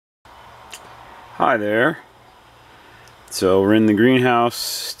Hi there. So we're in the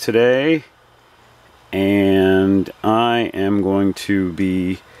greenhouse today and I am going to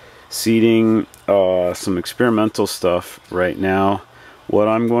be seeding some experimental stuff right now. What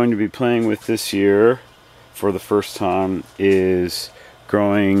I'm going to be playing with this year for the first time is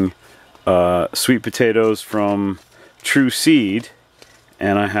growing sweet potatoes from true seed,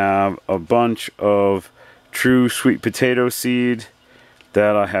 and I have a bunch of true sweet potato seed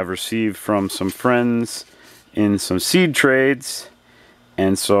that I have received from some friends in some seed trades.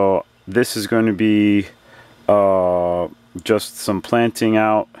 And so this is going to be just some planting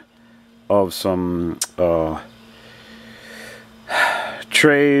out of some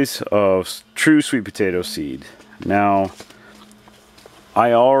trays of true sweet potato seed. Now,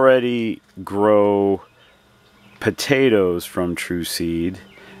 I already grow potatoes from true seed,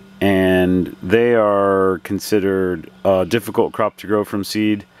 and they are considered a difficult crop to grow from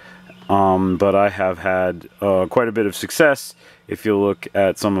seed, but I have had quite a bit of success. If you look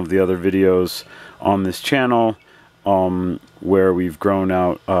at some of the other videos on this channel where we've grown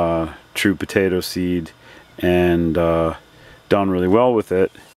out true potato seed and done really well with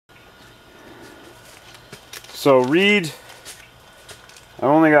it. So Reed,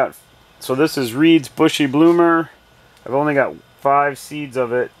 so this is Reed's Bushy Bloomer. I've only got 5 seeds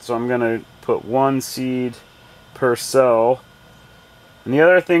of it, so I'm gonna put 1 seed per cell. And the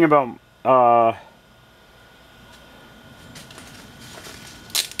other thing about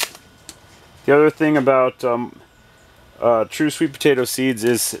true sweet potato seeds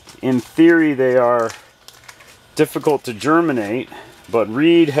is, in theory, they are difficult to germinate, but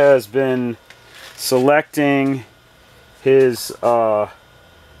Reed has been selecting his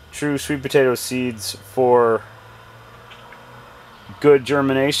true sweet potato seeds for good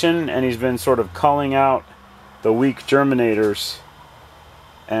germination, and he's been sort of culling out the weak germinators,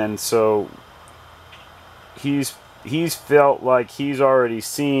 and so he's felt like he's already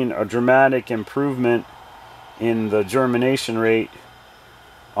seen a dramatic improvement in the germination rate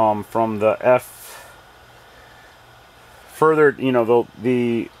from the further, you know,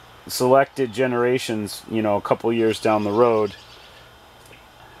 the selected generations, you know, a couple years down the road,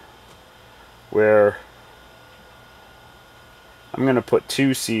 where I'm going to put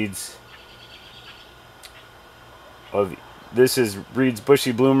 2 seeds of, this is Reed's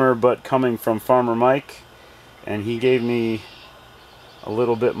Bushy Bloomer, but coming from Farmer Mike, and he gave me a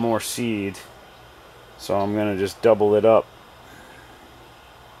little bit more seed, so I'm going to just double it up.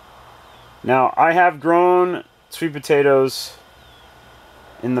 Now, I have grown sweet potatoes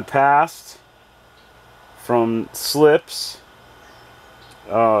in the past from slips.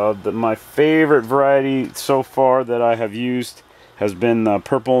 My favorite variety so far that I have used has been the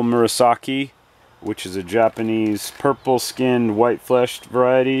purple murasaki, which is a Japanese purple-skinned, white-fleshed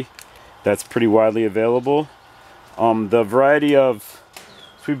variety that's pretty widely available. The variety of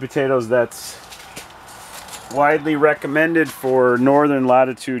sweet potatoes that's widely recommended for northern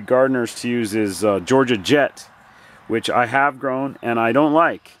latitude gardeners to use is Georgia Jet, which I have grown and I don't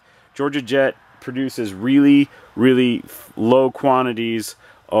like. Georgia Jet produces really low quantities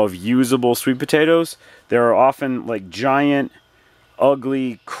of usable sweet potatoes. There are often like giant,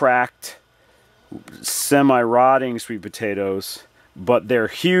 ugly, cracked, semi-rotting sweet potatoes, but they're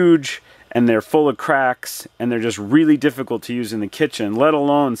huge and they're full of cracks and they're just really difficult to use in the kitchen, let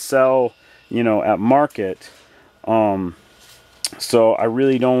alone sell, you know, at market. So I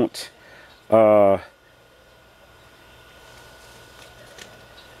really don't I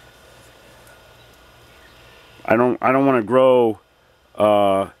don't want to grow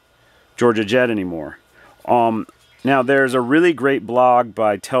Georgia Jet anymore. Now there's a really great blog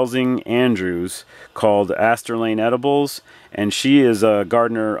by Telsing Andrews called Astor Lane Edibles, and she is a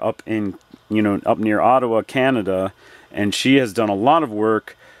gardener up in, you know, up near Ottawa, Canada, and she has done a lot of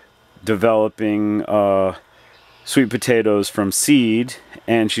work developing sweet potatoes from seed,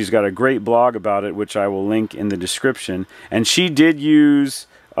 and she's got a great blog about it, which I will link in the description. And she did use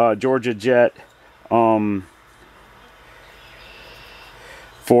Georgia Jet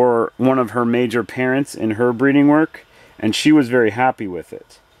for one of her major parents in her breeding work, and she was very happy with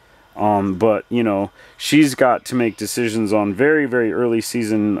it. But, you know, she's got to make decisions on very early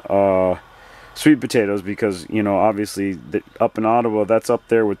season sweet potatoes because, you know, obviously up in Ottawa, that's up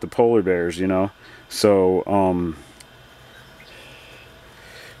there with the polar bears, you know. So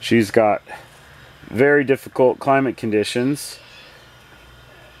she's got very difficult climate conditions,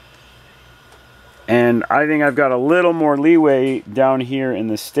 and I think I've got a little more leeway down here in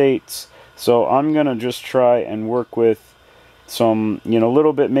the States, so I'm gonna just try and work with some, you know, a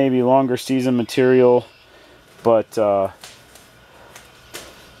little bit maybe longer season material, but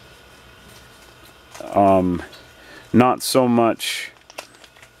not so much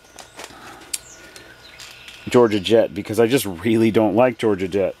Georgia Jet, because I just really don't like Georgia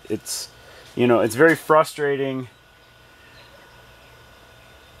Jet. It's, you know, it's very frustrating,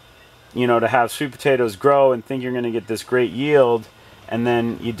 you know, to have sweet potatoes grow and think you're going to get this great yield, and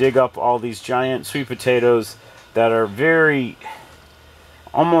then you dig up all these giant sweet potatoes that are very,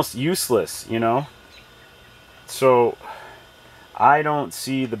 almost useless, you know? So I don't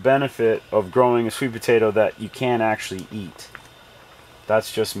see the benefit of growing a sweet potato that you can't actually eat.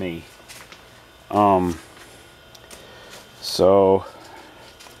 That's just me. So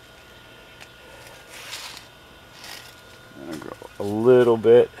I'm gonna grow a little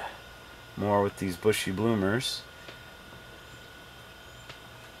bit more with these bushy bloomers.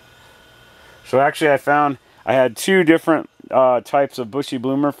 So actually I found I had two different types of bushy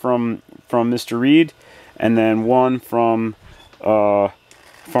bloomer from Mr. Reed, and then one from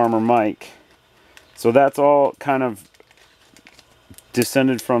Farmer Mike. So that's all kind of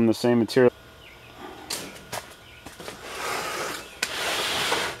descended from the same material.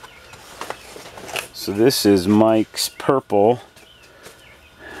 So this is Mike's purple.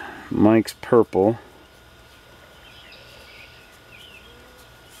 Mike's purple.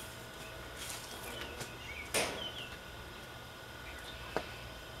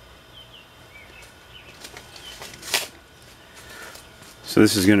 So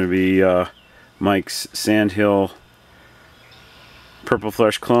this is going to be Mike's Sandhill Purple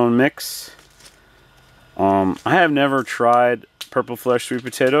Flesh Clone Mix. I have never tried Purple Flesh Sweet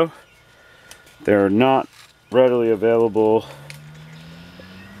Potato. They're not readily available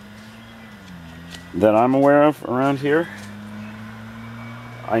that I'm aware of around here.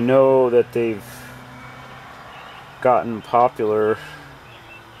 I know that they've gotten popular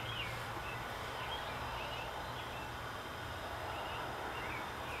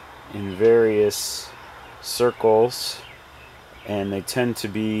in various circles, and they tend to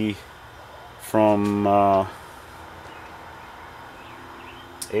be from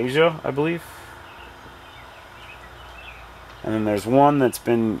Asia, I believe. And then there's one that's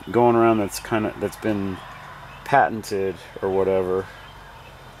been going around that's been patented or whatever.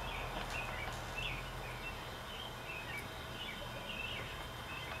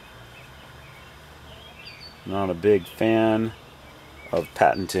 Not a big fan of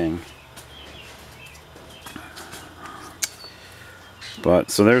patenting.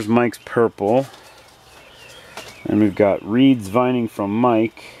 But so there's Mike's purple. And we've got Reed's Vining from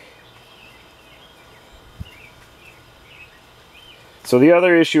Mike. So the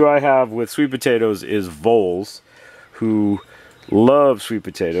other issue I have with sweet potatoes is voles, who love sweet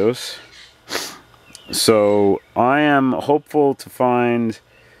potatoes. So I am hopeful to find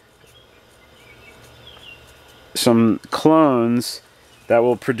some clones that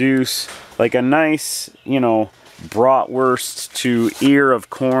will produce like a nice, you know, bratwurst to ear of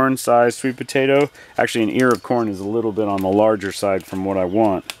corn size sweet potato. Actually, an ear of corn is a little bit on the larger side from what I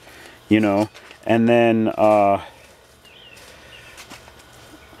want, you know. And then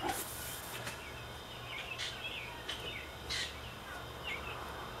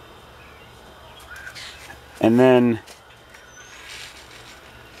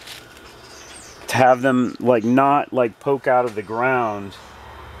to have them like not like poke out of the ground,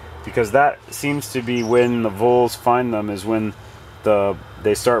 because that seems to be when the voles find them, is when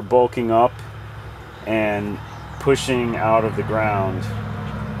they start bulking up and pushing out of the ground,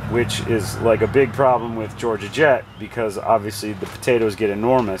 which is like a big problem with Georgia Jet, because obviously the potatoes get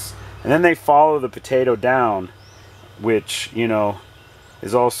enormous and then they follow the potato down, which, you know,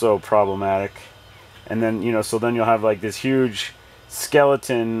 is also problematic. And then, you know, so then you'll have like this huge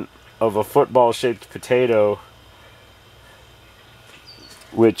skeleton of a football shaped potato,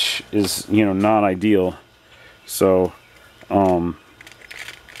 which is, you know, not ideal. So I'd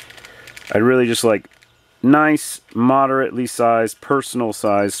really just like nice, moderately sized, personal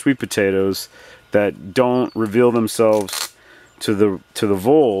sized sweet potatoes that don't reveal themselves to the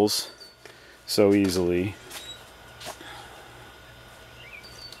voles so easily.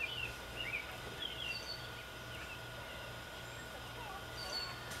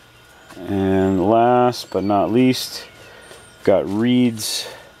 And last but not least, got Reed's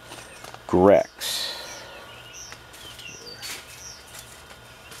Grex.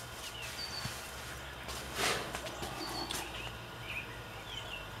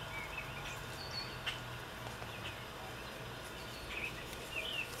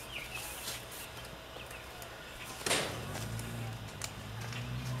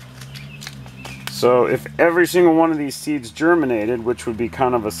 So if every single one of these seeds germinated, which would be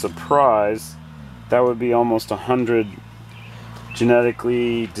kind of a surprise, that would be almost 100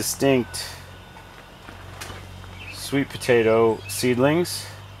 genetically distinct sweet potato seedlings,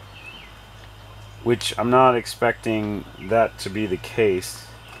 which I'm not expecting that to be the case.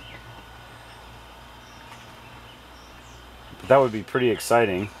 But that would be pretty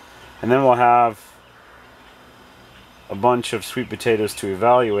exciting. And then we'll have a bunch of sweet potatoes to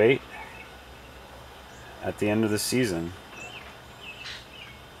evaluate at the end of the season.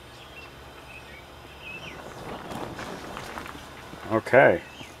 Okay.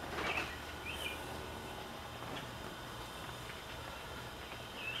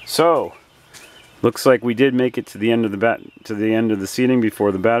 So, looks like we did make it to the end of the seeding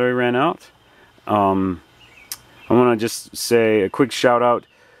before the battery ran out. I want to just say a quick shout out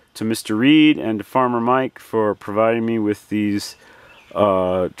to Mr. Reed and to Farmer Mike for providing me with these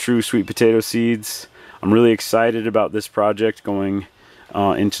true sweet potato seeds. I'm really excited about this project going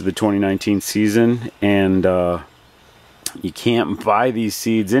into the 2019 season, and you can't buy these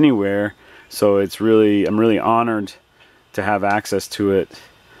seeds anywhere, so I'm really honored to have access to it.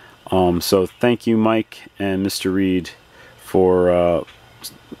 So thank you, Mike and Mr. Reed, for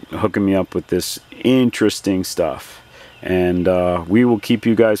hooking me up with this interesting stuff. And we will keep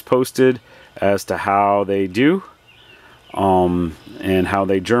you guys posted as to how they do and how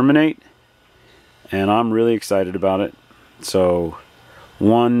they germinate. And I'm really excited about it. So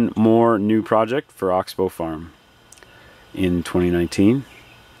one more new project for Oxbow Farm in 2019.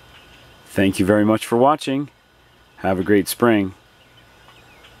 Thank you very much for watching. Have a great spring.